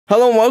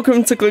Hello and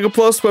welcome to Lego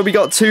Plus, where we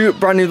got 2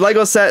 brand new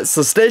Lego sets,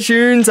 so stay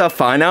tuned to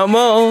find out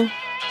more.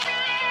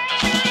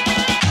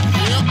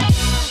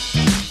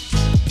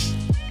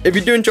 If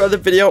you do enjoy the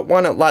video,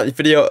 why not like the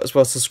video as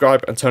well as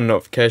subscribe and turn on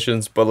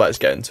notifications, but let's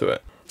get into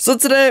it. So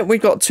today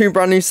we've got 2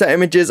 brand new set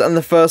images, and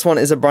the first one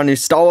is a brand new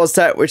Star Wars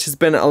set, which has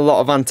been a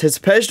lot of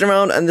anticipation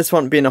around, and this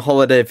one being a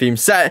holiday themed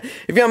set.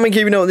 If you haven't been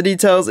keeping up with the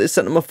details, it's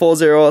set number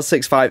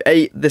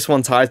 40658, this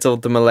one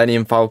titled the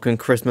Millennium Falcon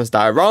Christmas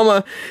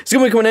Diorama. It's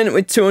going to be coming in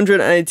with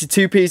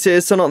 282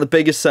 pieces, so not the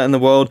biggest set in the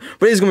world,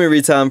 but it's going to be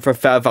returned for a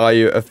fair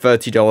value of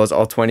 $30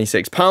 or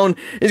 £26.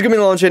 It's going to be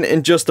launching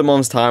in just a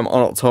month's time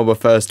on October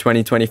 1st,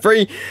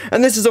 2023,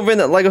 and this is something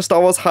that Lego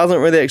Star Wars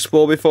hasn't really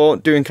explored before,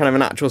 doing kind of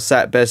an actual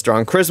set based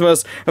around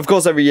Christmas. Of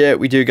course, every year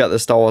we do get the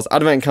Star Wars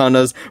Advent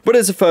calendars, but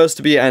it's the first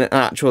to be an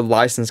actual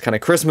licensed kind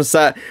of Christmas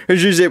set.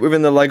 It's usually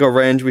within the Lego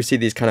range, we see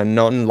these kind of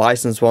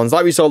non-licensed ones,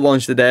 like we saw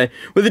launched today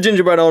with the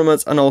gingerbread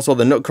ornaments and also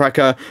the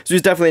Nutcracker. So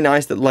it's definitely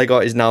nice that Lego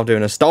is now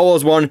doing a Star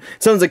Wars one. In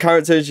terms of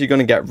characters, you're going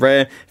to get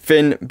Rey,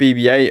 Finn,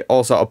 BB8,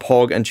 also a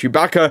Porg and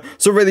Chewbacca.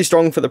 So really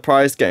strong for the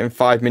price, getting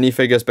 5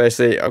 minifigures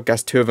basically. I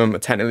guess 2 of them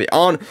technically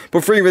aren't,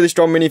 but 3 really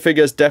strong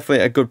minifigures,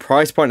 definitely a good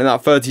price point in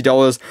that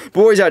 $30.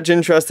 But what is actually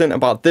interesting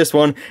about this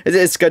one is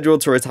it is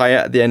scheduled to retire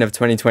at the end of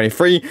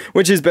 2023,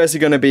 which is basically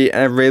going to be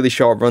a really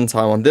short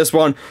runtime on this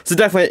one. So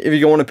definitely, if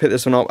you want to pick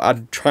this one up,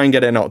 I'd try and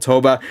get it in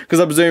October,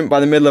 because I presume by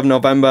the middle of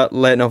November,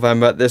 late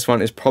November, this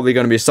one is probably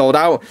going to be sold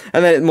out,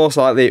 and then it most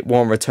likely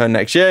won't return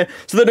next year.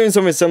 So they're doing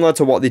something similar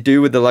to what they do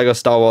with the Lego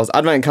Star Wars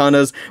Advent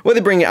calendars, where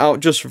they bring it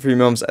out just for 3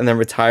 months and then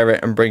retire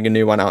it and bring a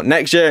new one out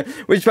next year,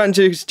 which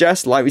potentially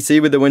suggests, like we see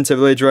with the Winter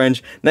Village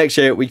range, next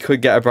year we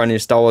could get a brand new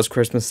Star Wars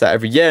Christmas set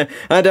every year.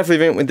 And I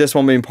definitely think with this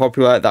one being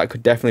popular, that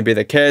could definitely be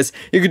the case.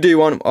 You could do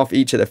one off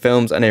each of the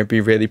films and it would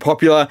be really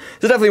popular.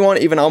 So definitely one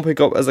even I'll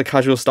pick up as a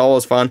casual Star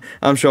Wars fan.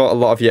 I'm sure a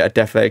lot of you are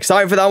definitely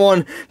excited for that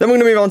one. Then we're going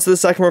to move on to the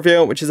second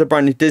reveal, which is a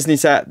brand new Disney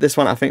set. This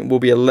one I think will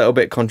be a little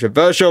bit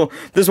controversial.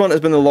 This one has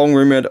been the long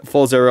rumored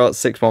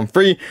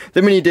 40613,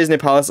 the mini Disney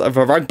Palace of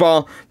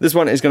Agrabah. This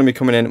one is going to be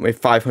coming in with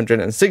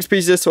 506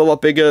 pieces, so a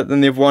lot bigger than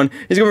the other one.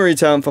 It's going to be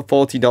returned for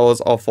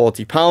 $40 or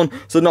 £40,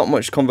 so not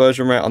much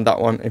conversion rate on that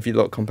one if you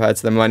look compared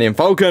to the Millennium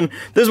Falcon.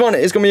 This one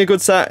is going to be a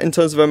good set in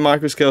terms of a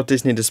microscale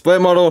Disney display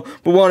model,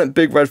 but one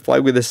big red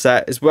flag with this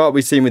set is what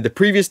we've seen with the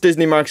previous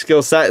Disney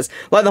microscale sets,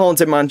 like the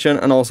Haunted Mansion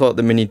and also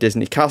the mini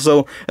Disney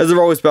Castle, as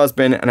there always has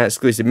been an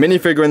exclusive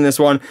minifigure in this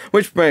one,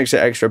 which makes it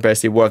extra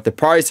basically worth the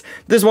price.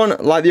 This one,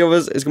 like the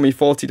others, is going to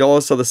be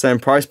 $40, so the same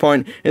price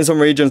point. In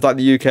some regions like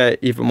the UK,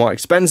 even more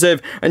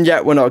expensive, and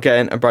yet we're not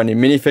getting a brand new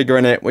minifigure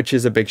in it, which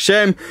is a big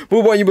shame.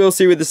 But what you will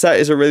see with the set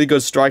is a really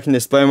good striking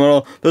display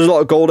model. There's a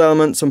lot of gold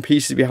elements, some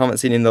pieces we haven't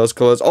seen in those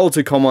colours, all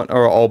too common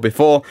or all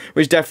before,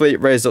 which definitely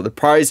raised up the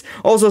price.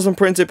 Also some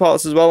printed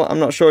parts as well. I'm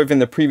not sure if in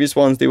the previous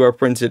ones they were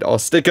printed or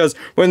stickers,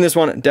 but in this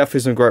one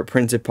definitely some great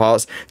printed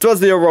parts. So that's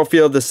the overall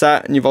feel of the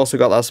set, and you've also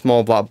got that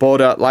small black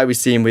border like we've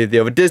seen with the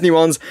other Disney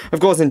ones. Of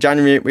course, in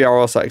January we are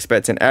also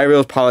expecting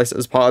Ariel's Palace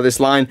as part of this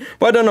line,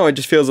 but I don't know, it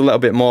just feels a little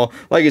bit more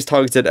like it's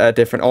targeted at a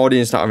different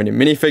audience, not having a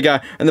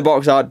minifigure, and the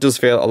box art does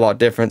feel a lot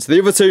different to the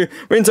other two.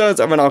 But in terms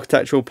of an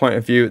architectural point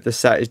of view, the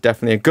set is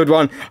definitely a good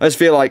one. I just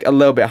feel like a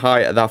little bit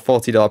high at that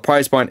 $40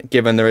 price point,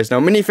 given there is no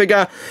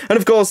minifigure. And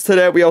of course,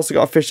 today we also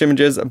got official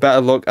images, a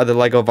better look at the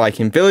Lego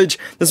Viking Village.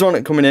 This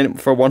one coming in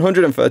for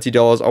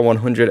 $130 or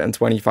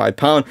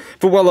 £125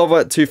 for well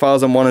over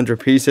 2,100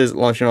 pieces,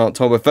 launching on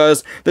October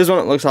 1st. This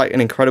one looks like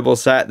an incredible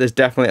set. There's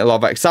definitely a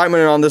lot of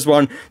excitement around this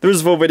one. There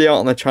is a full video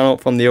on the channel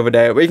from the other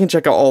day where you can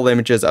check out all the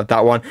images of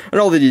that one and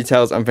all the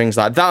details and things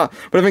like that.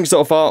 But I think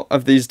so far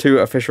of these 2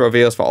 official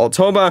reveals for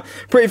October,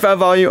 pretty fair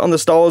value on the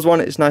Star Wars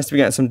one. It's nice to be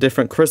getting some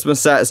different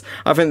Christmas sets.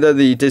 I think that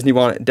the Disney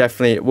one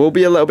definitely will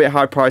be a little bit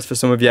high priced for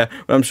some of you,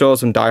 but I'm sure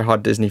some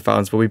diehard Disney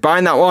fans will be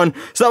buying that one.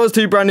 So that was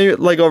 2 brand new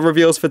Lego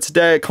reveals for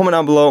today. Comment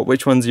down below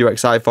which ones are you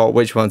excited for,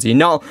 which ones are you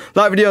not.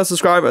 Like video,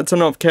 subscribe, and turn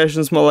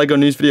notifications for more Lego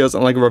news videos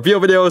and Lego reveal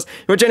videos.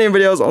 If you watch any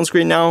videos on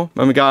screen now,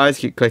 remember guys,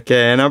 keep clicking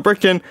and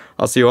bricking.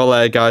 I'll see you all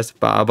later guys.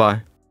 Bye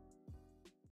bye.